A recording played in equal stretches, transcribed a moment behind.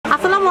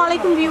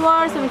আলাইকুম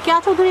ভিউয়ার্স, আমি কেয়া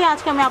চৌধুরী।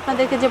 আজকে আমি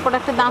আপনাদেরকে যে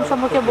প্রোডাক্টের দাম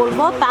সম্পর্কে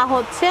বলবো তা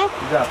হচ্ছে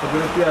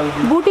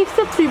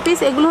বুটিক্সের থ্রি পিস।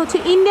 এগুলো হচ্ছে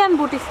ইন্ডিয়ান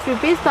বুটিক্স থ্রি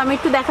পিস। তো আমি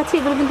একটু দেখাচ্ছি,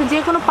 এগুলো কিন্তু যে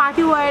কোনো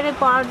পার্টি ওয়ারে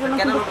পরার জন্য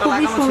কিন্তু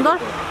খুবই সুন্দর।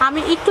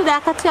 আমি একটু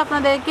দেখাচ্ছি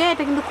আপনাদেরকে,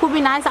 এটা কিন্তু খুবই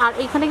নাইস। আর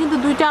এখানে কিন্তু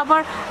দুইটা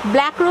আবার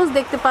ব্ল্যাক রোজ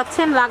দেখতে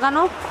পাচ্ছেন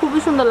লাগানো, খুবই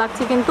সুন্দর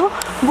লাগছে। কিন্তু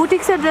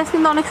বুটিক্সের ড্রেস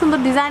কিন্তু অনেক সুন্দর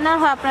ডিজাইনার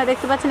হয়, আপনারা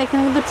দেখতে পাচ্ছেন।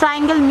 এখানে কিন্তু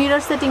ট্রায়াঙ্গেল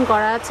মিরর সেটিং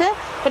করা আছে।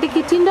 এটা কি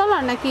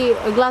 $10 নাকি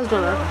গ্লাস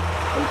ডলার?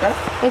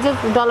 এই যে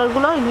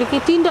ডলারগুলো, এগুলো কি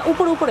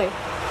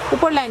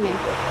উপর লাইনে,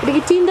 এটা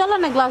কি $10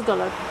 না গ্লাস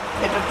ডলার?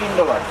 এটা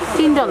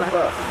 $10।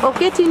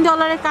 ওকে,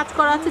 $10 কাজ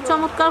করা আছে,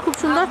 চমৎকার, খুব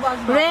সুন্দর।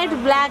 রেড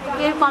ব্ল্যাক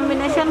এর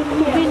কম্বিনেশন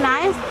খুবই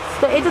নাইস।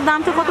 তো এটার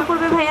দামটা কত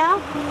পড়বে ভাইয়া?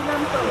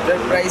 এটার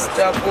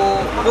প্রাইসটা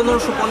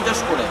 1550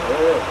 করে।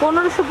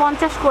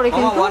 1550 করে।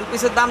 কিন্তু ওয়ান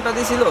পিসের দামটা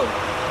দিছিল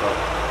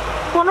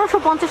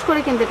 1550 করে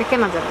কিন্তু এটা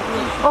কেনা যাবে।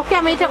 ওকে,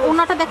 আমি এটা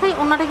ওনাটা দেখাই।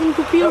 ওনাটা কিন্তু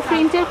পিওর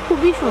প্রিন্টের,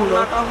 খুবই সুন্দর।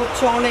 ওনাটা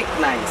হচ্ছে অনেক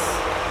নাইস।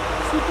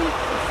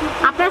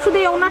 আপনারা শুধু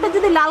এই ওনাটা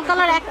যদি লাল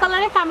কালার এক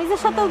কালারে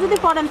কামিজের সাথেও যদি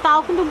পরেন তাও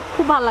কিন্তু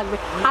খুব ভালো লাগবে,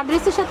 আর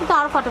ড্রেসের সাথে তো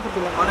আরো ফাটাফাটি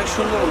লাগবে। অনেক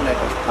সুন্দর ওনা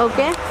এটা।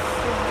 ওকে,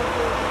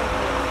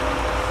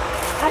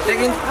 এটা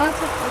কিন্তু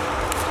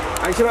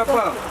আইসা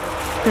বাবা।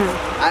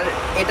 আর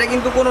এটা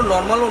কিন্তু কোনো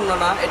নরমাল ওনা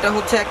না, এটা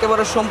হচ্ছে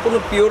একেবারে সম্পূর্ণ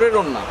পিওরের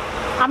ওনা।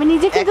 আমি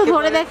নিজে কিন্তু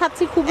ধরে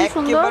দেখাচ্ছি, খুবই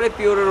সুন্দর, একেবারে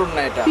পিওরের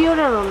ওনা এটা।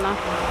 পিওরের ওনা।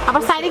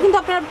 আবার সাইডে কিন্তু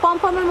আপনারা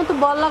পম-পমের মতো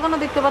বল লাগানো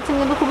দেখতে পাচ্ছেন,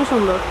 কিন্তু খুবই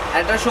সুন্দর।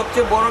 এটা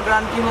সবচেয়ে বড়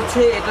গ্যারান্টি হচ্ছে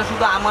এটা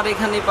শুধু আমার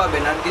এখানেই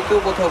পাবেন, আর দ্বিতীয়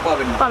কোথাও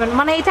পাবেন না। পাবেন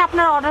মানে এটা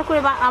আপনারা অর্ডার করে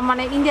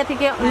মানে ইন্ডিয়া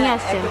থেকে নিয়ে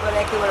আসছেন?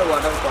 একেবারে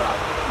অর্ডার করা।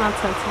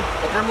 আচ্ছা আচ্ছা।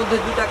 এটার মধ্যে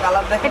দুটো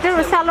কালার দেখাচ্ছি।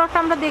 এটার সালোয়ারটা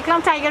আমরা দেখলাম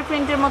টাইগার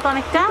প্রিন্টের মতো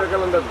অনেকটা।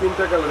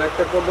 তিনটা কালার,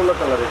 একটা কমলা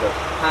কালার, এটা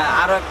হ্যাঁ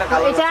আরো একটা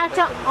কালার। এটা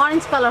একটা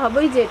অরেঞ্জ কালার হবে,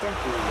 ওই যে এটা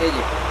এই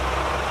যে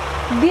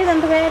দিয়ে দেন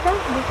তো ভাই। এটা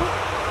দেখো,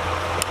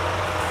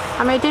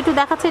 আমি এটা একটু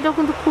দেখাচ্ছি। এটাও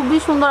কিন্তু খুবই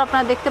সুন্দর,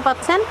 আপনারা দেখতে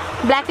পাচ্ছেন।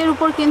 ব্ল্যাকের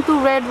উপর কিন্তু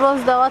রেড রোজ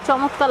দেওয়া,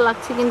 চমৎকার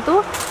লাগছে কিন্তু।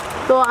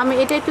 তো আমি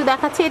এটা একটু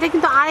দেখাচ্ছি। এটা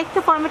কিন্তু আরেকটা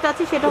ফরম্যাট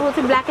আছে, সেটা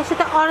হচ্ছে ব্ল্যাকের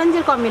সাথে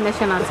অরেঞ্জের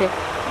কম্বিনেশন আছে।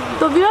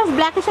 তো ভিউয়ার্স,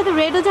 ব্ল্যাকের সাথে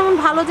রেডও যেমন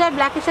ভালো যায়,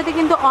 ব্ল্যাকের সাথে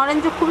কিন্তু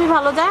অরেঞ্জও খুবই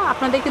ভালো যায়।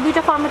 আপনাদেরকে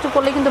দুইটা ফরম্যাটে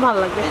করলে কিন্তু ভালো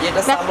লাগবে।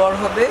 এটা সালোয়ার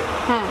হবে।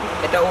 হ্যাঁ,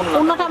 এটা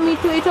ওন্নাটা আমি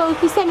একটু, এটা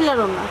কি সিমিলার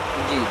ওন্না?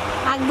 জি,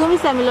 একদমই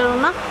সিমিলার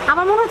ওন্না।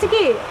 আমার মনে হচ্ছে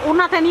কি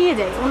ওন্নাটা নিয়ে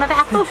যায়, ওন্নাটা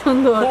এত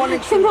সুন্দর,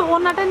 কিন্তু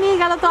ওন্নাটা নিয়ে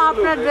গেলে তো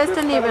আপনার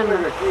ড্রেসটা নেবেন না।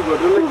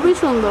 খুবই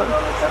সুন্দর।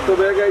 এত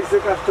ব্যাগ আইছে,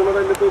 কাস্টমার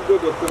আইলে তো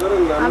ধরতে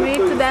পারেন না। আমি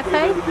একটু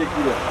দেখাই,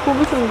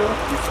 খুবই সুন্দর।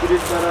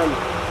 স্পিরিট বানান।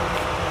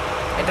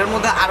 এটার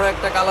মধ্যে আরো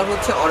একটা কালার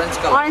হচ্ছে অরেঞ্জ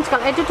কালার। অরেঞ্জ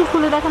কালার, এটা একটু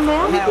খুলে দেখেন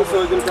ভাইয়া। আমি তো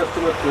 6 জন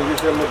কাস্টমার পেয়ে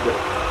গেছি এর মধ্যে।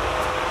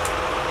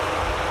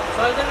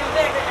 6 জনের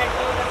মধ্যে এক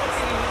কালার আছে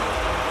চিনি।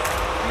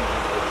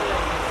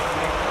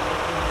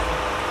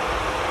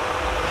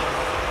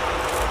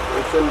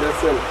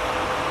 দেখেন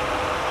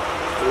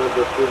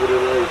দেখতে বেরে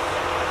ভাই।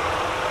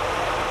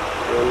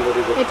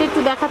 এটা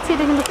একটু দেখাচ্ছি,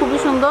 এটা কিন্তু খুবই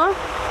সুন্দর।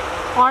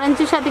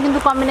 অরেঞ্জের সাথে কিন্তু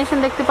কম্বিনেশন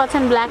দেখতে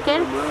পাচ্ছেন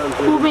ব্ল্যাকের,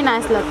 খুবই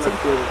নাইস লাগছে।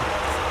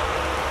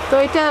 তো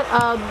এটা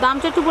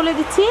দামটা একটু বলে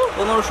দিচ্ছি,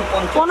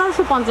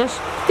 1550।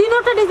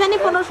 তিনটা ডিজাইনই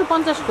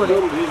 1550 করে,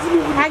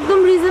 একদম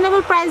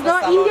রিজনেবল প্রাইস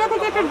দেওয়া। ইন্ডিয়া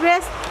থেকে একটা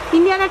ড্রেস,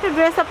 ইন্ডিয়ান একটা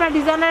ড্রেস, আপনার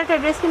ডিজাইনার একটা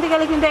ড্রেস কিনতে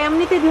গেলে কিন্তু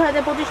এমনিতে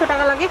 2500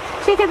 টাকা লাগে।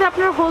 সেক্ষেত্রে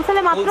আপনার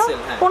হোলসেলে মাত্র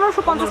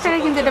 1550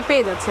 টাকায় কিন্তু এটা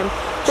পেয়ে যাচ্ছেন।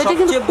 তো এটা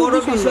কিন্তু বড়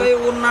বিষয়,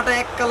 ওন্নাটা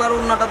এক কালার,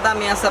 ওন্নাটার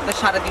দামই আছে আপনার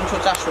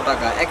 350-400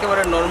 টাকা,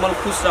 একেবারে নরমাল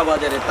খুচরা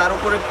বাজারে। তার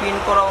উপরে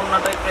প্রিন্ট করা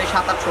ওন্নাটাই প্রায়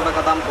 700-800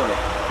 টাকা দাম পড়ে।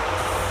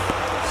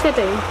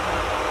 সেটাই।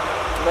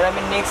 এবার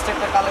আমি নেক্সট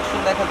একটা কালেকশন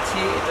দেখাচ্ছি।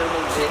 এটার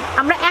মধ্যে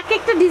আমরা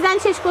একটা ডিজাইন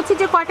শেষ করছি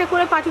যে কয়টা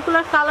করে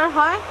পার্টিকুলার কালার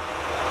হয়।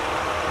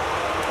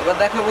 এবার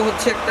দেখাবো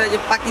হচ্ছে একটা যে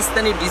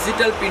পাকিস্তানি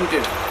ডিজিটাল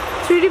প্রিন্টের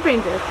 3D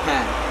প্রিন্টার।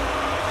 হ্যাঁ,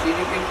 3D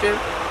প্রিন্টের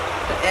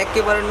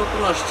একেবারে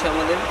নতুন আসছে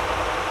আমাদের।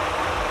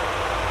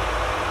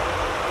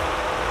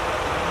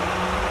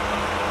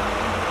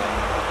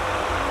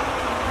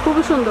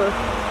 খুবই সুন্দর।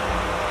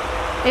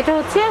 এটা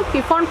হচ্ছে কি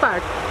ফ্রন্ট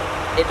পার্ট?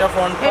 এটা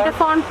ফ্রন্ট পার্ট। এটা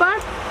ফ্রন্ট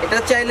পার্ট। এটা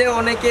চাইলে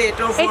অনেকে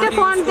এটাও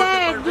ফ্রন্ট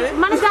দেয়,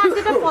 মানে যার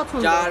যেটা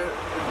পছন্দ, যার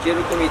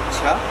যেরকম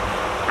ইচ্ছা।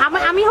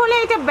 আমি হলে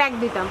এটা ব্যাক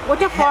দিতাম,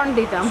 ওটা ফ্রন্ট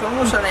দিতাম,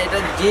 সমস্যা নাই। এটা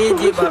যে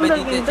যেভাবে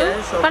দিতে চায়,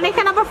 কারণ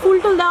এখানে আবার ফুল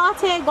টুল দেওয়া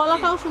আছে,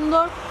 গলাটাও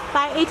সুন্দর,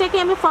 তাই এইটাকে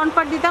আমি ফ্রন্ট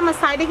পার্ট দিতাম। আর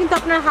সাইডে কিন্তু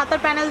আপনারা হাতার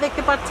প্যানেল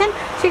দেখতে পাচ্ছেন,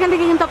 সেখান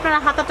থেকে কিন্তু আপনারা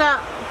হাতাটা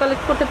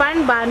কালেক্ট করতে পারেন,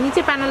 বা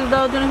নিচে প্যানেল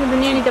দেওয়ার জন্য কিন্তু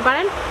নিয়ে নিতে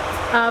পারেন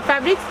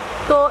ফ্যাব্রিক।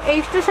 তো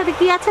এইটার সাথে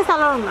কি আছে?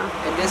 সালোয়ার না?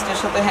 এই ড্রেসটার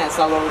সাথে হ্যাঁ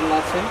সালোয়ার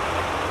আছে।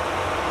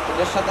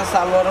 এটার সাথে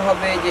সালোয়ার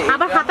হবে যে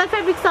আবার হাতার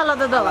ফ্যাব্রিক্স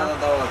আলাদা দেওয়া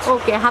আছে।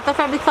 ওকে, হাতার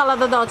ফ্যাব্রিক্স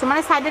আলাদা দেওয়া আছে,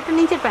 মানে সাইডেরটা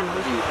নিচের প্যানেল।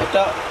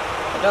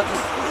 এটা হচ্ছে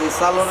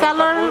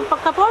সালোয়ার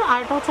কাপড়, আর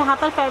এটা হচ্ছে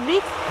হাতার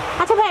ফ্যাব্রিক।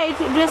 আচ্ছা ভাই, এই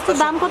ড্রেসটার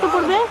দাম কত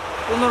পড়বে?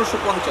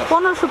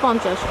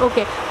 1550।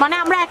 ওকে, মানে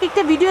আমরা এক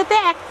একটা ভিডিওতে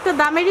একটা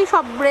দামেরই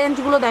সব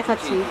রেঞ্জগুলো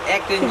দেখাচ্ছি,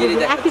 এক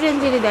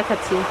রেঞ্জেরই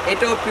দেখাচ্ছি।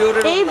 এটাও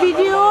পিওরের। এই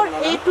ভিডিওর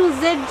A to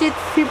Z যে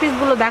থ্রি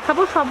পিসগুলো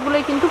দেখাবো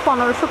সবগুলোই কিন্তু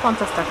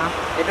 1550 টাকা।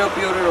 এটাও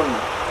পিওরের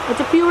ওন্না।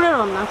 এটা পিওরের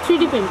ওন্না,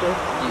 3D প্রিন্টার,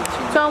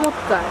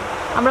 চমৎকার।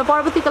 আমরা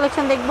পরবর্তী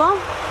কালেকশন দেখবো।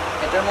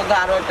 এটার মধ্যে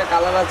আরো একটা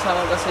কালার আছে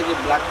আমার কাছে, যে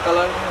ব্ল্যাক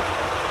কালার।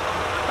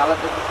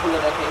 কালারটা একটু খুলে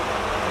দেখে।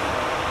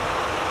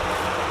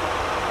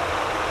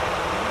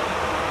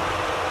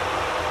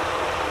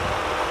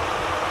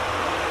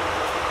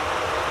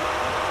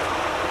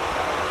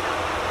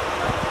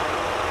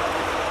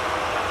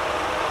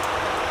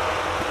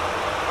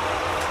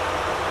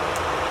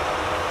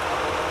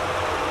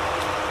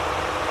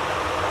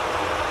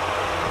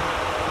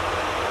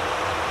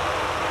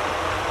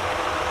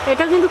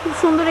 এটা কিন্তু খুব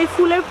সুন্দর, এই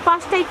ফুলের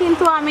পাশটাই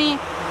কিন্তু আমি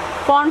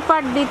ফ্রন্ট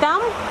পার্ট দিতাম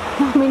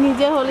আমি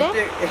নিজে হলে,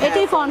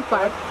 এটাই ফ্রন্ট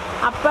পার্ট।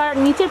 আপনার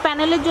নিচের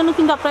প্যানেলের জন্য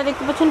কিন্তু আপনারা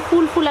দেখতে পাচ্ছেন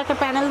ফুল একটা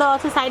প্যানেল দেওয়া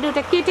আছে সাইডে,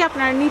 ওটা কেটে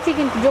আপনারা নিচে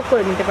কিন্তু যোগ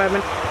করে নিতে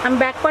পারবেন। আমি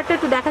ব্যাক পার্টটা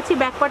একটু দেখাচ্ছি,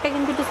 ব্যাক পার্টটা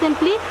কিন্তু একটু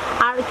সিম্পলি,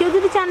 আর কেউ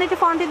যদি চান এটা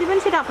ফ্রন্টে দিবেন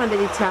সেটা আপনাদের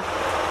ইচ্ছা।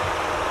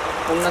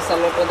 ওন্না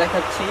সালোয়ারটা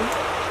দেখাচ্ছি,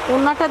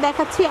 ওন্নাটা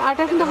দেখাচ্ছি, আর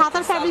এটা কিন্তু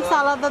হাতার ফ্যাব্রিক্স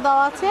আলাদা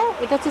দেওয়া আছে,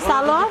 এটা হচ্ছে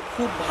সালোয়ার।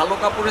 খুব ভালো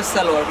কাপড়ের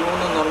সালোয়ার,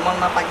 কোনো নরমাল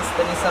না,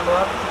 পাকিস্তানি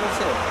সালোয়ার, ঠিক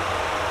আছে।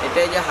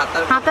 এটাই যে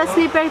হাতার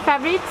স্লিপের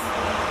ফ্যাব্রিক্স।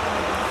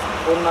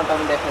 ওন্নাটা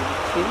আমি দেখা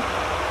দিচ্ছি,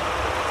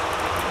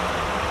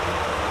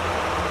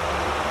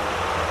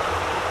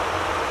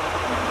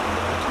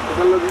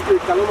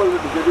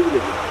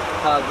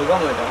 হ্যাঁ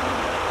দুগাম এটা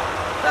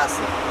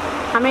আছে।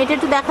 আমি এটা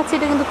একটু দেখাচ্ছি,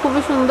 এটা কিন্তু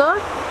খুবই সুন্দর।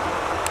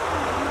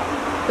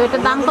 তো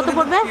এটার দাম কত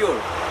পড়বে?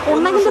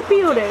 ওন্না কিন্তু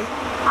পিওরের,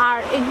 আর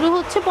এগুলো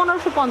হচ্ছে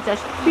 1550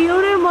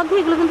 পিওরের মধ্যে।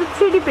 এগুলো কিন্তু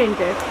 3D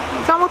প্রিন্টের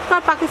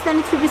চমৎকার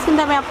পাকিস্তানি থ্রি পিস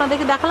কিন্তু আমি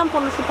আপনাদেরকে দেখালাম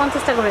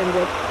 1550 টাকা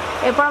রেঞ্জের।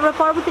 এরপর আমরা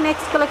পরবর্তী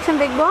নেক্সট কালেকশন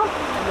দেখবো।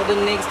 আমাদের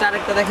নেক্সট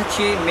আরেকটা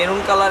দেখাচ্ছি মেরুন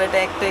কালার, এটা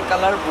একটাই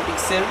কালার,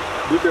 বুটিক্সের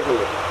দুইটা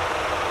কালার।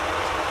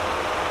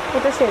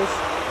 এটা শেষ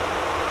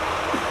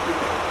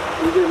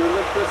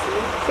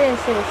শেষ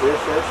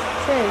শেষ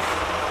শেষ।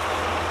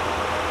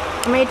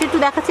 আমি এটা একটু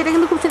দেখাচ্ছি, এটা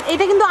কিন্তু খুব সুন্দর।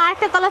 এটা কিন্তু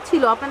আরেকটা কালার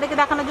ছিল আপনাদেরকে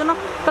দেখানোর জন্য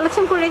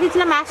কালেকশন করে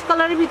রেখেছিলাম, অ্যাশ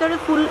কালারের ভিতরে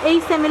ফুল, এই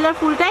সিমিলার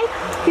ফুলটাই,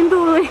 কিন্তু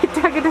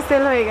এটা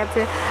সেল হয়ে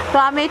গেছে। তো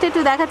আমি এটা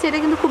একটু দেখাচ্ছি, এটা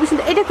কিন্তু খুবই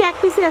সুন্দর। এটা কি এক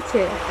পিসে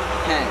আছে?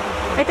 হ্যাঁ,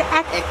 এটা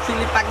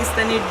অ্যাকচুয়ালি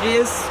পাকিস্তানি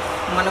ড্রেস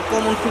মানে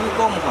কমন খুবই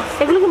কম হয়।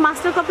 এগুলো কি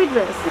মাস্টার কপি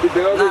ড্রেস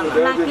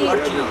নাকি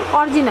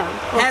অরিজিনাল?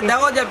 হ্যাঁ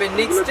দেওয়া যাবে,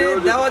 নেক্সটে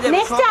দেওয়া যাবে,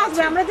 নেক্সটে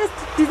আসবে। আমরা জাস্ট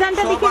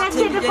ডিজাইনটা দেখে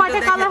রাখছি, এটা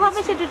কয়টা কালার হবে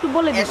সেটা একটু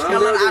বলে দিচ্ছি।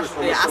 কালার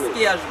আসবে, আজকে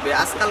আসবে,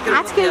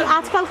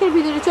 আজকালকের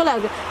ভিডিওতে চলে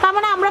আসবে। তার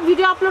মানে আমরা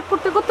ভিডিও আপলোড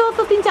করতে করতে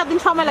তো 3-4 দিন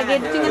সময় লাগে,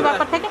 এডিটিং এর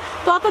ব্যাপার থাকে,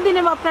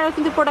 ততদিনে আপনারা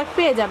কিন্তু প্রোডাক্ট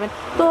পেয়ে যাবেন।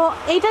 তো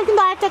এইটা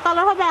কিন্তু আরেকটা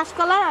কালার হবে অ্যাশ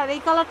কালার, আর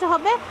এই কালারটা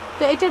হবে,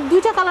 তো এটার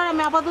দুইটা কালার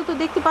আমি আপাতত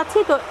দেখতে পাচ্ছি।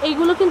 তো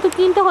এইগুলো কিন্তু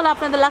কিনতে হলে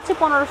আপনাদের লাগছে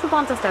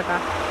 1550 টাকা।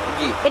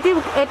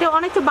 এটা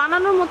অনেকটা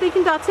বানানোর মতোই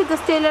কিন্তু আছে,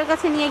 জাস্ট টেইলার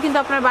কাছে নিয়ে কিন্তু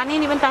আপনারা বানিয়ে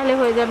নেবেন, তাহলে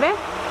হয়ে যাবে।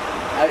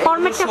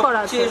 ফরম্যাটটা করা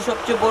আছে।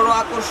 সবচেয়ে বড়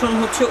আকর্ষণ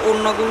হচ্ছে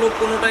ওন্নাগুলো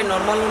কোনোটাই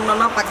নরমাল ওন্না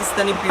না,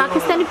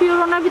 পাকিস্তানি পিওর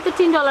ওন্নার ভিতর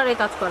 $3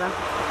 কাজ করা,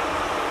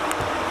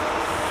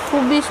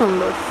 খুবই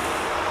সুন্দর।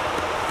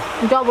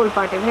 ডবল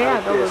পার্টে ভাইয়া,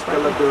 ডবল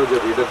পার্টে।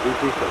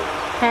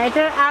 হ্যাঁ,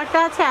 এটার আরেকটা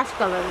আছে অ্যাশ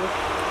কালারের,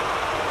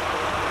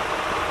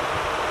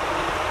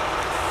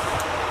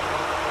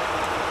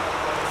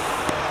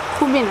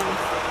 খুবই না।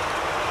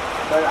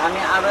 আমি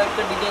আরো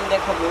একটা ডিজাইন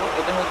দেখাবো,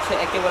 এটা হচ্ছে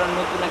একেবারে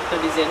নতুন একটা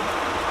ডিজাইন,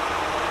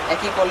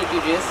 একই কোয়ালিটি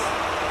ড্রেস,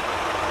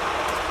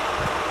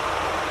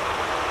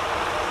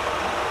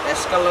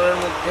 অ্যাশ কালারের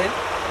মধ্যে।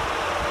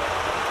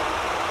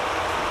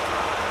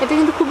 এটা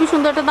কিন্তু খুবই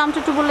সুন্দর, এটা দামটা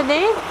একটু বলে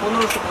দেই।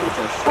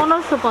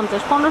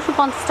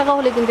 1550 টাকা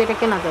হলে কিন্তু এটা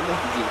কেনা যাবে।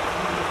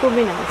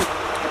 খুবই না।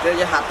 এটা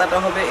যে হাতাটা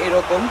হবে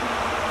এরকম,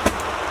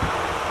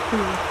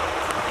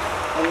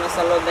 অন্য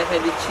সালোয়ার দেখাই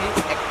দিচ্ছি,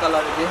 এক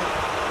কালার, যে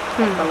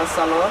এক কালার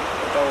সালোয়ার,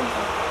 এটাও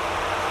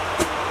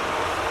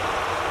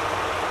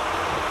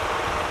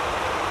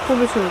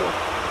খুবই সুন্দর।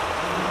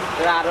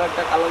 আরো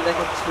একটা কালার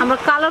দেখাচ্ছি, আমরা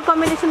কালার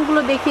কম্বিনেশন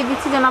গুলো দেখিয়ে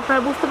দিচ্ছি যেন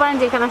আপনারা বুঝতে পারেন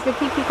যে এখানে আসলে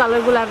কি কি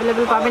কালার গুলো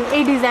অ্যাভেলেবল পাবেন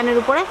এই ডিজাইনের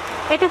উপরে।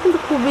 এটা কিন্তু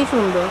খুবই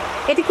সুন্দর।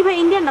 এটা কি ভাই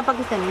ইন্ডিয়ান না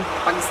পাকিস্তানি?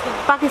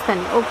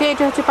 পাকিস্তানি। ওকে,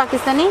 এটা হচ্ছে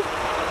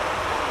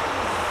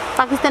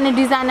পাকিস্তানি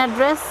ডিজাইনার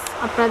ড্রেস,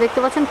 আপনারা দেখতে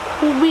পাচ্ছেন,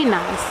 খুবই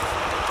নাইস।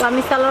 তো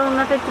আমি সালোয়ার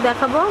ওন্নাটা একটু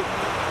দেখাবো।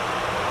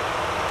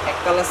 এক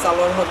কালার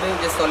সালোয়ার হবে,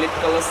 যে সলিড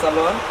কালার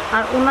সালোয়ার,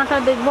 আর ওন্নাটা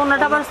দেখবো।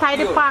 ওন্নাটা আবার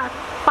সাইডে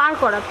পার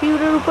করা,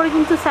 পিওরের উপরে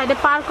কিন্তু সাইডে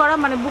পার করা,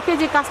 মানে বুকে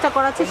যে কাজটা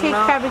করা আছে সেই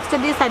ফ্যাব্রিক্সটা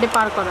দিয়ে সাইডে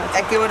পার করা আছে,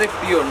 একেবারে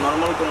পিওর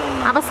নরমাল কোনো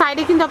না। আবার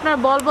সাইডে কিন্তু আপনারা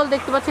বল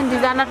দেখতে পাচ্ছেন,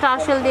 ডিজাইনার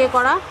টার্সেল দিয়ে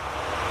করা,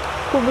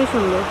 খুবই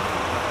সুন্দর।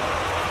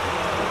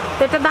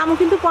 এটার দামও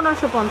কিন্তু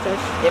 1550।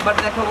 এবার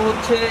দেখাবো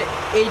হচ্ছে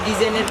এই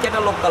ডিজাইনের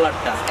ক্যাটালগ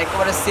কালারটা,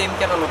 একেবারে সেম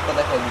ক্যাটালগটা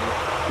দেখাই দিব,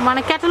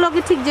 মানে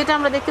ক্যাটালগে ঠিক যেটা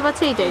আমরা দেখতে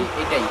পাচ্ছি এটাই।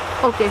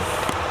 ওকে,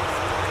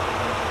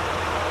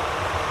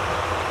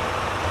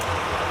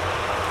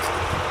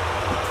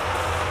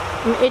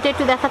 এটা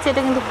একটু দেখাচ্ছে,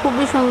 এটা কিন্তু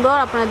খুবই সুন্দর,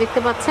 আপনারা দেখতে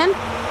পাচ্ছেন।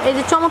 এই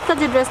যে চমৎকার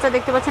যে ড্রেসটা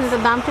দেখতে পাচ্ছেন,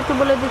 এটার দামটা একটু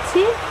বলে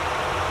দিচ্ছি,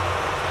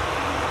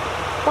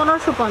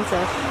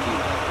 1550।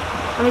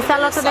 আমি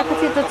সালোয়ারটা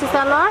দেখাচ্ছি, এটা হচ্ছে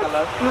সালোয়ার।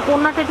 আমি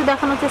ওন্নাটা একটু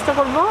দেখানোর চেষ্টা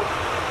করব।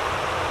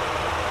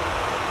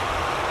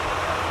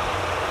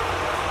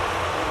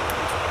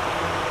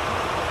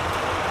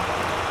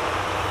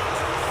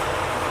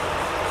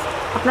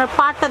 আপনার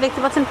পাড়টা দেখতে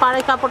পাচ্ছেন,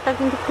 পাড়ের কাপড়টা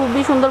কিন্তু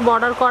খুবই সুন্দর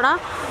বর্ডার করা,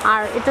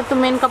 আর এটা তো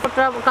মেন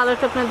কাপড়টা,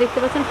 কালারটা আপনারা দেখতে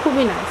পাচ্ছেন,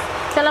 খুবই নাইস।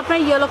 তাহলে আপনার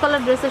ইয়েলো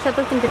কালার ড্রেসের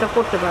সাথেও কিন্তু এটা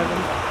করতে পারবেন।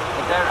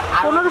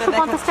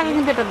 1550 টাকা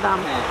কিন্তু এটার দাম।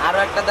 আরো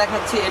একটা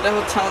দেখাচ্ছি, এটা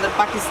হচ্ছে আমাদের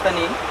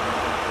পাকিস্তানি,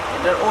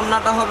 এটার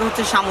ওন্নাটা হবে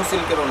হচ্ছে শামু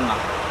সিল্কের ওন্না,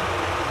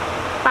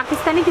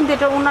 পাকিস্তানি, কিন্তু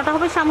এটার ওন্নাটা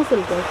হবে শামু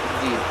সিল্কের।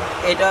 জি,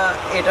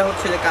 এটা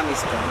হচ্ছে যে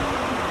কামিজটা,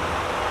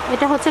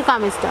 এটা হচ্ছে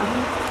কামিজটা,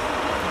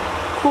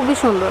 খুবই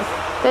সুন্দর।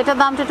 তো এটার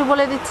দামটা একটু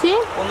বলে দিচ্ছি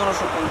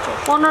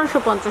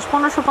 1550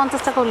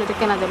 1550 টাকা হলে এটা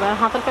কেনা যাবে। আর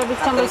হাতার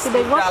ফ্যাব্রিক্সটা আমরা একটু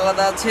দেখবো।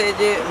 আলাদা আছে এই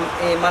যে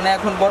মানে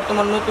এখন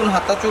বর্তমান নতুন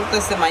হাতা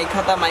চলতেছে মাইক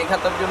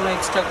হাতার জন্য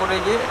এক্সট্রা করে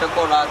যে এটা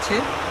করা আছে,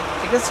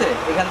 ঠিক আছে?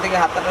 এখান থেকে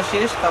হাতাটা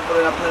শেষ, তারপরে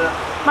আপনারা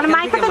মানে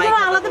মাইক হাতার জন্য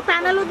আলাদা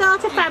প্যানেলও দেওয়া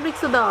আছে,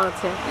 ফ্যাব্রিক্সও দেওয়া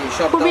আছে,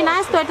 খুবই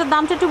নাইস। তো এটার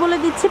দামটা একটু বলে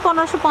দিচ্ছি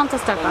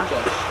 1550 টাকা।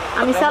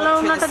 আমি সালোয়ার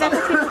ওড়নাটা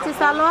দেখাচ্ছি, হচ্ছে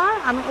সালোয়ার।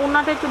 আমি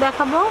ওড়নাটা একটু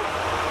দেখাবো।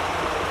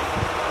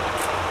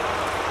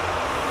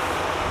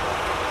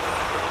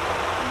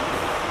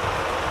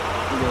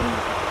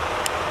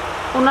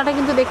 ওড়নাটা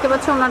কিন্তু দেখতে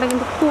পাচ্ছি, ওড়নাটা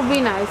কিন্তু খুবই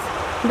নাইস,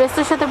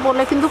 ড্রেসটার সাথে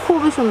পরলে কিন্তু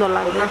খুবই সুন্দর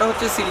লাগবে। ওড়নাটা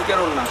হচ্ছে সিল্কের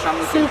ওড়না,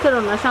 সিল্কের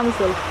ওড়না, শামি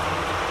সিল্ক।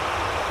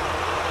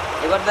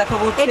 এবার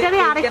দেখাবো হচ্ছে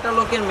এটারই আরেক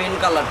ক্যাটালগের মেন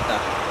কালারটা,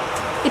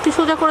 একটু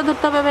সোজা করে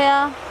ধরতে হবে ভাইয়া।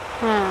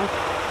 হ্যাঁ,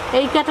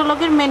 এই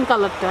ক্যাটালগের মেন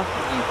কালারটা,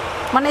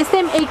 মানে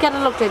সেম এই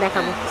ক্যাটালগটাই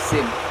দেখাবো।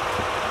 সেম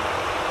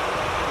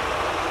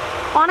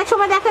অনেক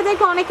সময় দেখা যায়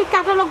কি অনেকে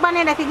ক্যাটালগ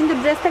বানিয়ে রাখে কিন্তু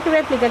ড্রেস থেকে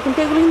রেপ্লিকা, কিন্তু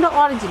এগুলো কিন্তু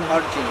অরিজিনাল।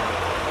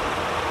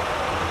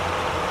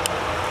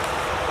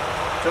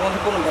 এর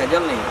মধ্যে কোনো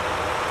ভেজাল নেই,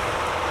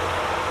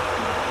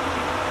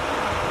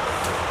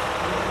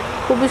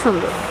 খুবই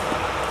সুন্দর।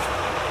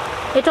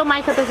 এটাও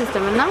মাইক হাতা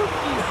সিস্টেমের না?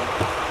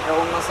 এটা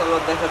অন্য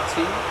সালোয়ার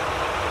দেখাচ্ছি,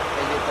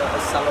 এই যে এটা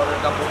সালোয়ারের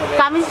কাপড় হবে,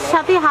 কামিজের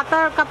সাথে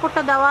হাতার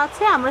কাপড়টা দেওয়া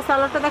আছে। আমরা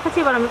সালোয়ারটা দেখাচ্ছি,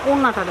 এবার আমি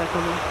ওড়নাটা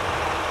দেখাবো।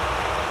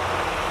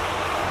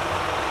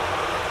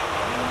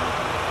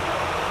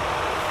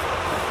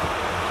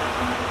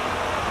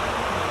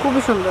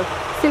 খুবই সুন্দর,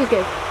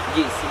 সিল্কের।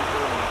 জি সিল্কের।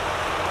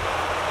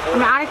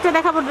 আমি আরেকটা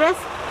দেখাবো ড্রেস,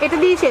 এটা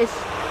দিয়ে শেষ।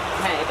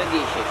 হ্যাঁ, এটা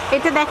দিয়ে শেষ।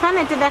 এটা দেখান,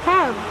 এটা দেখা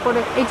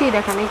পরে এটাই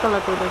দেখান, এই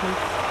কালারটাই দেখান।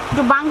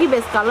 একটু বাঙ্গি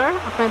বেস কালার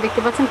আপনারা দেখতে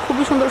পাচ্ছেন,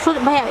 খুবই সুন্দর।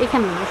 ভাইয়া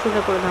এখানে না,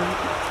 সোজা করে ধরেন।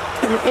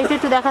 এটা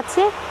একটু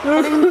দেখাচ্ছে,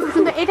 এটা কিন্তু খুব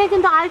সুন্দর। এটা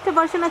কিন্তু আরেকটা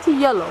ভার্সন আছে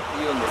ইয়েলো,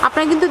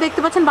 আপনারা কিন্তু দেখতে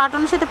পাচ্ছেন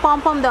বাটনের সাথে পম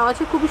পম দেওয়া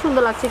আছে, খুবই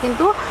সুন্দর লাগছে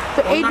কিন্তু। তো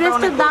এই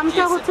ড্রেসটার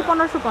দামটা হচ্ছে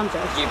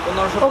 1550। জি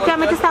 1550। ওকে,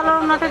 আমি একটা সালোয়ার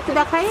ওড়নাটা একটু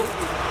দেখাই।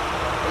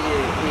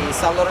 এই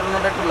সালোয়ারের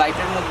ওড়নাটা একটু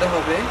লাইটের মধ্যে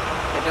হবে,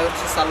 এটা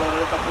হচ্ছে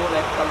সালোয়ারের কাপড়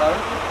এক কালার।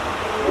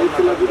 এই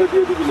প্লাজোটা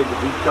দিয়ে দিবি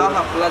নাকি?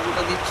 হ্যাঁ,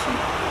 প্লাজোটা দিচ্ছি,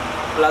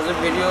 প্লাজোর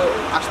ভিডিও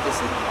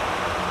আসতেছে।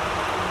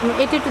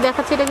 এটা একটু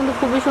দেখাচ্ছে, এটা কিন্তু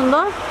খুবই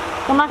সুন্দর।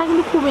 ওনাটা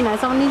কিন্তু খুবই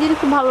নাইস, আমার নিজেরই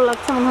খুব ভালো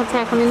লাগছে, মনে হচ্ছে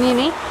এখনই নিয়ে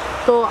নেই।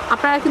 তো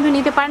আপনারা কিন্তু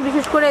নিতে পারেন,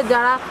 বিশেষ করে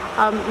যারা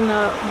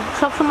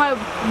সবসময়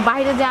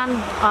বাইরে যান,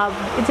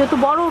 যেহেতু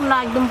বড় না,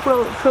 একদম পুরো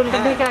শরীরটা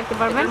ঢেকে রাখতে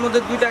পারবেন। এর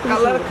মধ্যে দুইটা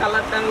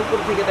কালারটা আমি উপর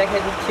থেকে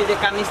দেখাই দিচ্ছি, যে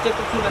কামিজটা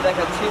একটু খুলে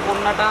দেখাচ্ছি।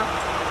 ওড়নাটা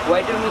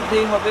হোয়াইটের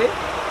মধ্যেই হবে,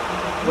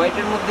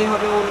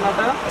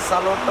 ওড়নাটা,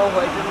 সালোয়ারটাও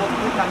হোয়াইটের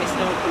মধ্যে,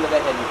 কামিজটা আমি খুলে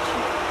দেখাই দিচ্ছি।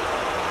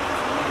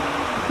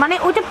 মানে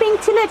ওইটা পিঙ্ক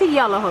ছিল, এটা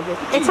ইয়েলো হবে।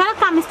 এছাড়া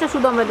কামিজটা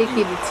শুধু আমরা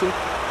দেখিয়ে দিচ্ছি,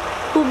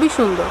 খুবই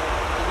সুন্দর।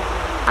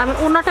 আমি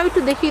ওনাটাও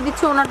একটু দেখিয়ে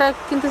দিচ্ছি, ওনাটা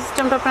কিন্তু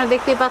সিস্টেমটা আপনারা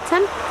দেখতেই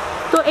পাচ্ছেন।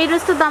 তো এই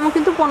ড্রেসটার দামও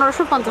কিন্তু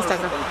 1550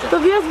 টাকা। তো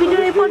ভিউয়ার্স,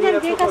 ভিডিওর এই পর্যায়ে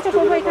যে কাজটা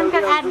করবো,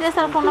 এখানকার অ্যাড্রেস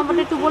আর ফোন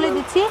নাম্বারটা একটু বলে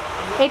দিচ্ছি।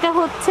 এটা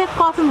হচ্ছে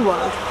কটন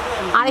ওয়ার্ল্ড,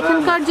 আর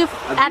এখানকার যে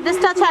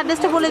অ্যাড্রেসটা আছে,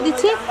 অ্যাড্রেসটা বলে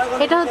দিচ্ছি।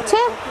 এটা হচ্ছে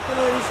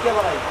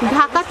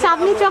ঢাকা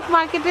চাঁদনি চক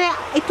মার্কেটে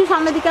একটু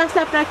সামনের দিকে আসলে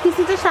আপনারা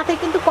কিসিটের সাথে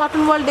কিন্তু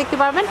কটন ওয়ার্ল্ড দেখতে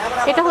পারবেন।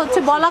 এটা হচ্ছে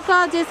বলাকা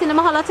যে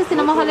সিনেমা হল আছে,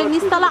 সিনেমা হলের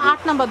নিচতলা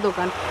 8 নম্বর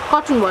দোকান,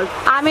 কটন ওয়ার্ল্ড।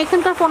 আমি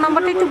এখানকার ফোন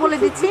নাম্বারটা একটু বলে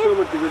দিচ্ছি।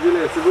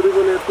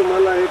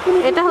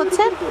 এটা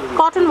হচ্ছে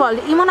কটন ওয়ার্ল্ড।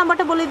 ইমো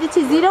নাম্বারটা বলে দিচ্ছি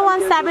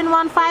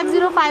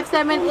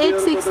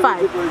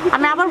 01715057865।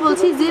 আমি আবার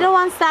বলছি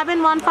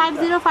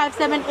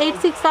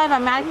 01715057865।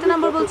 আমি আরেকটা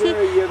নাম্বার বলছি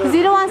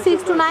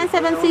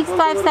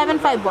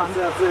 01629765751।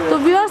 তো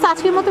ভিউয়ার্স,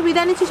 আজকের মতো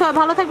বিদায় নিচ্ছি। সবাই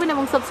ভালো থাকবেন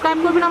এবং সাবস্ক্রাইব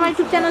করবেন আমার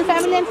YouTube channel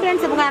family and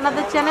friends এবং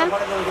অ্যানাদার চ্যানেল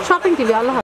শপিং টিভি। আল্লাহ।